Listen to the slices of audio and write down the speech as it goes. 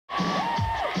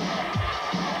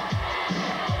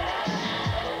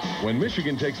When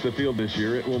Michigan takes the field this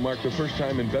year, it will mark the first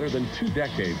time in better than 2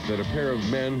 decades that a pair of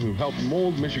men who helped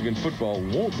mold Michigan football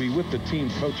won't be with the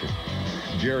team coaching.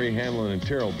 Jerry Hanlon and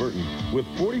Tirrel Burton, with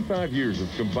 45 years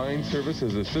of combined service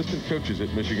as assistant coaches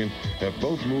at Michigan, have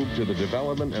both moved to the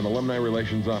Development and Alumni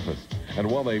Relations Office. And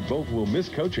while they both will miss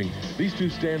coaching, these two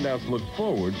standouts look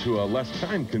forward to a less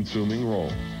time-consuming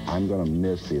role. I'm going to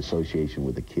miss the association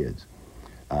with the kids.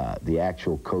 The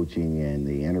actual coaching and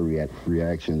the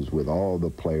reactions with all the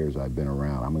players I've been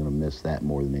around, I'm going to miss that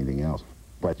more than anything else.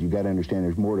 But you got to understand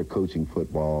there's more to coaching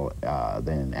football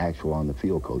than actual on the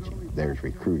field coaching. There's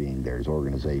recruiting, there's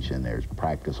organization, there's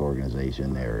practice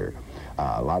organization, there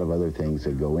are a lot of other things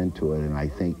that go into it. And I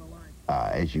think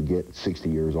as you get 60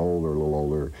 years old or a little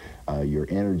older, your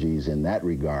energies in that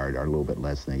regard are a little bit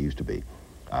less than they used to be.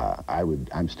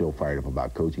 I'm still fired up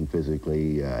about coaching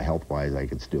physically, health-wise I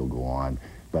could still go on.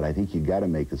 But I think you got to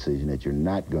make the decision that you're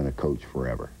not going to coach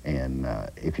forever. And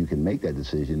if you can make that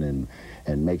decision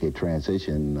and make a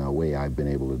transition the way I've been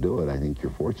able to do it, I think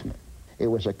you're fortunate. It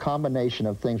was a combination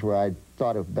of things where I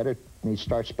thought it better me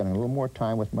start spending a little more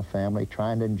time with my family,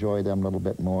 trying to enjoy them a little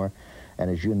bit more.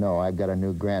 And as you know, I've got a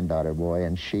new granddaughter, boy,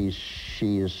 and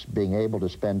she's being able to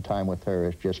spend time with her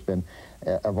has just been,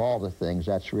 of all the things,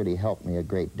 that's really helped me a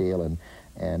great deal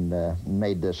and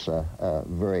made this a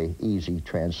very easy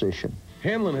transition.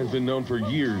 Hanlon has been known for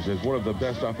years as one of the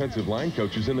best offensive line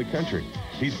coaches in the country.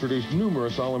 He's produced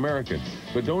numerous All-Americans.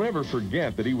 But don't ever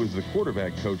forget that he was the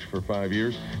quarterback coach for 5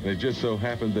 years, and it just so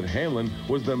happened that Hanlon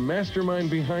was the mastermind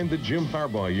behind the Jim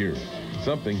Harbaugh years,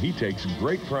 something he takes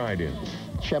great pride in.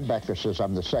 Chem Becker says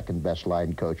I'm the second best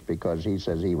line coach because he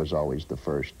says he was always the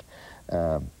first.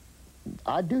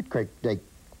 I do take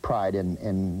pride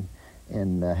in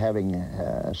having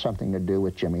something to do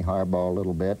with Jimmy Harbaugh a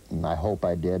little bit, and I hope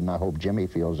I did, and I hope Jimmy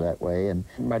feels that way. And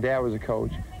my dad was a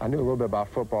coach. I knew a little bit about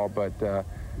football, but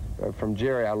from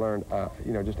Jerry I learned,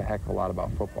 just a heck of a lot about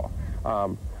football.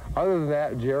 Other than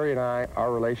that, Jerry and I,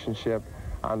 our relationship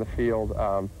on the field,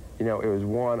 it was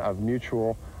one of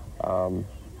mutual.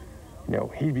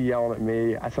 He'd be yelling at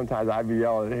me. Sometimes I'd be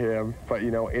yelling at him. But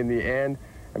in the end,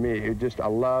 I mean, it just a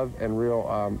love and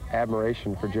real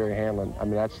admiration for Jerry Hanlon. I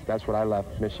mean, that's what I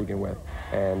left Michigan with,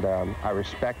 and I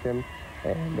respect him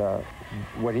and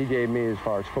what he gave me as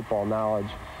far as football knowledge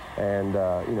and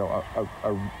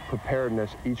a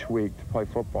preparedness each week to play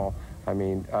football. I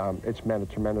mean, it's meant a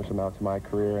tremendous amount to my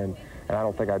career, and I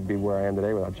don't think I'd be where I am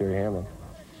today without Jerry Hanlon.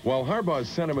 While Harbaugh's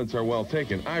sentiments are well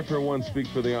taken, I, for one, speak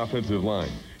for the offensive line.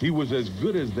 He was as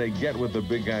good as they get with the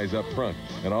big guys up front,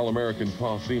 and All-American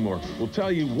Paul Seymour will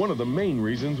tell you one of the main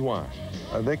reasons why.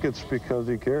 I think it's because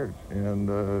he cared, and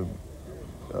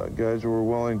guys were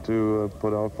willing to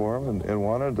put out for him and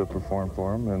wanted to perform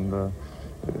for him,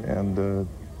 and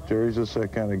Jerry's just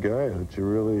that kind of guy that you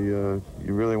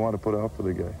really want to put out for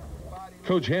the guy.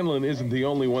 Coach Hanlon isn't the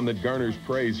only one that garners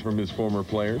praise from his former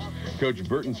players. Coach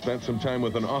Burton spent some time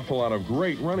with an awful lot of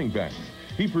great running backs.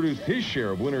 He produced his share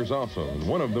of winners also, and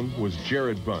one of them was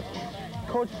Jared Bunch.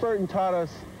 Coach Burton taught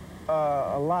us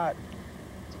a lot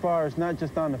as far as not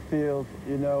just on the field.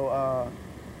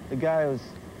 The guy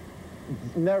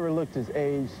never looked his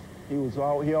age. He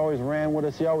always ran with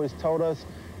us. He always told us,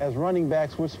 as running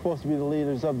backs, we're supposed to be the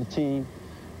leaders of the team.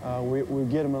 We're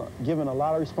given a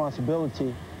lot of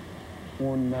responsibility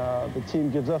when the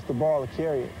team gives us the ball to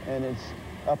carry it, and it's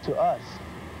up to us.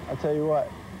 I tell you what,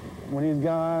 when he's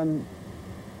gone,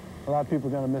 a lot of people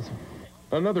are going to miss him.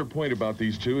 Another point about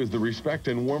these two is the respect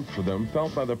and warmth for them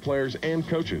felt by the players and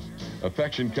coaches.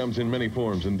 Affection comes in many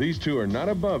forms, and these two are not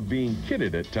above being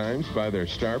kidded at times by their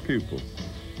star pupils.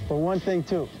 But one thing,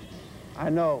 too,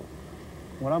 I know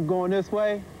when I'm going this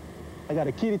way, I got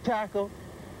a key to tackle,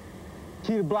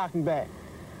 key to blocking back.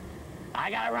 I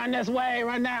gotta run this way,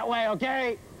 run that way,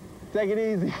 okay? Take it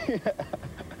easy.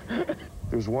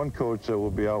 There's one coach that will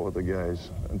be out with the guys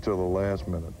until the last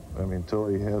minute. I mean, until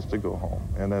he has to go home,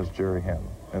 and that's Jerry Hanlon.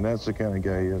 And that's the kind of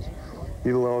guy he is.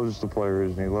 He loves the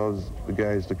players, and he loves the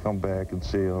guys to come back and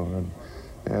see him.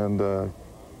 And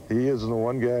he is the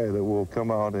one guy that will come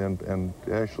out and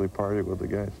actually party with the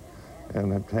guys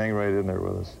and hang right in there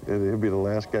with us. He'll be the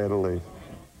last guy to leave.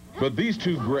 But these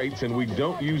two greats, and we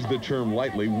don't use the term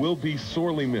lightly, will be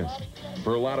sorely missed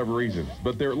for a lot of reasons.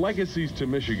 But their legacies to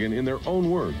Michigan, in their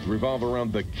own words, revolve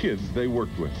around the kids they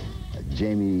worked with.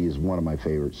 Jamie is one of my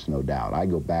favorites, no doubt. I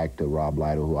go back to Rob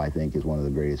Lytle, who I think is one of the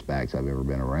greatest backs I've ever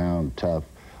been around. Tough,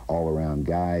 all-around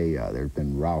guy. There's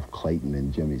been Ralph Clayton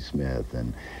and Jimmy Smith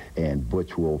and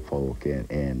Butch Woolfolk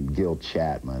and Gil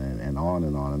Chapman and on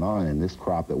and on and on. And this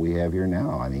crop that we have here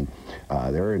now, I mean,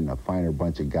 they're in a finer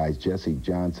bunch of guys. Jesse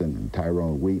Johnson and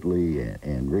Tyrone Wheatley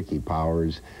and Ricky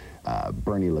Powers.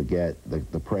 Bernie Leggett,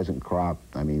 the present crop,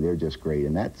 I mean, they're just great.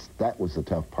 And that was the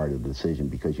tough part of the decision,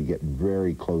 because you get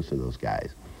very close to those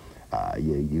guys.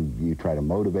 You try to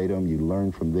motivate them, you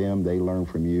learn from them, they learn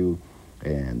from you,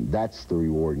 and that's the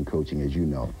reward in coaching, as you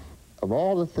know. Of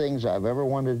all the things I've ever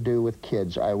wanted to do with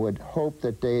kids, I would hope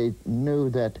that they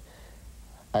knew that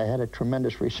I had a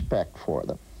tremendous respect for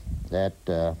them.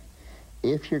 That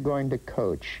if you're going to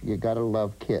coach, you got to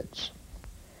love kids.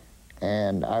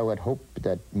 And I would hope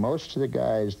that most of the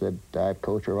guys that I've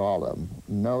coached, or all of them,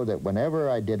 know that whenever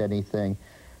I did anything,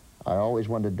 I always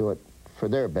wanted to do it for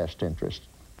their best interest.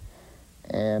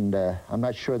 And I'm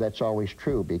not sure that's always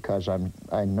true, because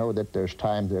I know that there's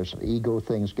times there's ego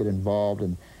things get involved,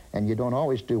 and you don't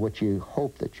always do what you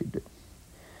hope that you do.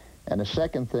 And the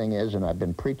second thing is, and I've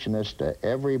been preaching this to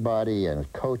everybody,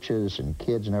 and coaches and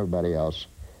kids and everybody else,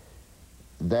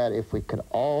 that if we could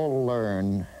all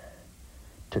learn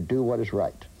to do what is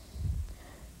right.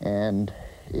 And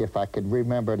if I could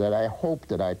remember that, I hope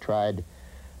that I tried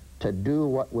to do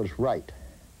what was right.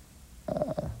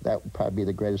 That would probably be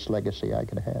the greatest legacy I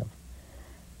could have.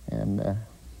 And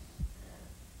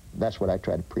that's what I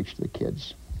try to preach to the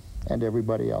kids, and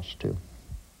everybody else too.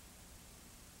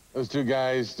 Those two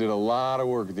guys did a lot of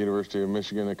work at the University of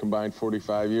Michigan, a combined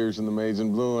 45 years in the maize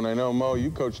and blue. And I know, Mo,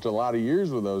 you coached a lot of years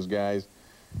with those guys.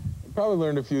 You probably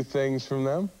learned a few things from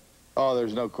them. Oh,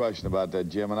 there's no question about that,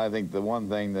 Jim. And I think the one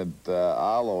thing that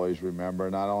I'll always remember,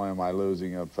 not only am I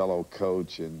losing a fellow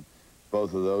coach and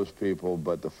both of those people,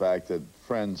 but the fact that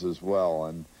friends as well.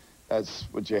 And that's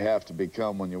what you have to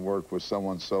become when you work with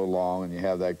someone so long and you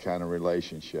have that kind of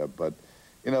relationship. But,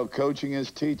 you know, coaching is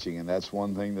teaching, and that's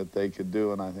one thing that they could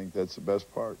do, and I think that's the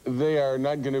best part. They are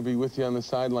not going to be with you on the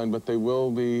sideline, but they will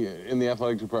be in the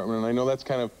athletic department. And I know that's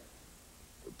kind of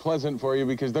pleasant for you,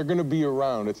 because they're going to be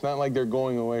around. It's not like they're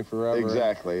going away forever.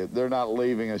 Exactly. They're not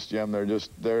leaving us, Jim.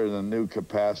 They're in a new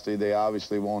capacity. They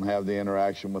obviously won't have the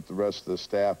interaction with the rest of the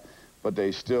staff, but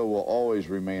they still will always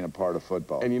remain a part of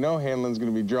football. And you know Hanlon's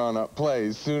going to be drawing up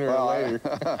plays sooner or later.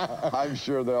 I'm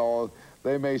sure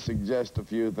they may suggest a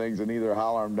few things and either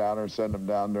holler them down or send them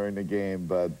down during the game,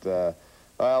 but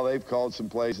well, they've called some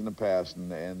plays in the past,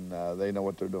 and they know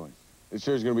what they're doing. It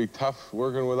sure is going to be tough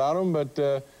working without them,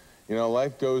 but you know,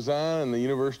 life goes on, and the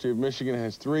University of Michigan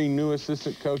has 3 new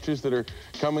assistant coaches that are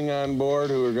coming on board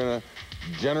who are going to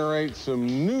generate some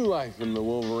new life in the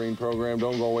Wolverine program.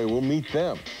 Don't go away. We'll meet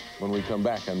them when we come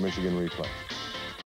back on Michigan Replay.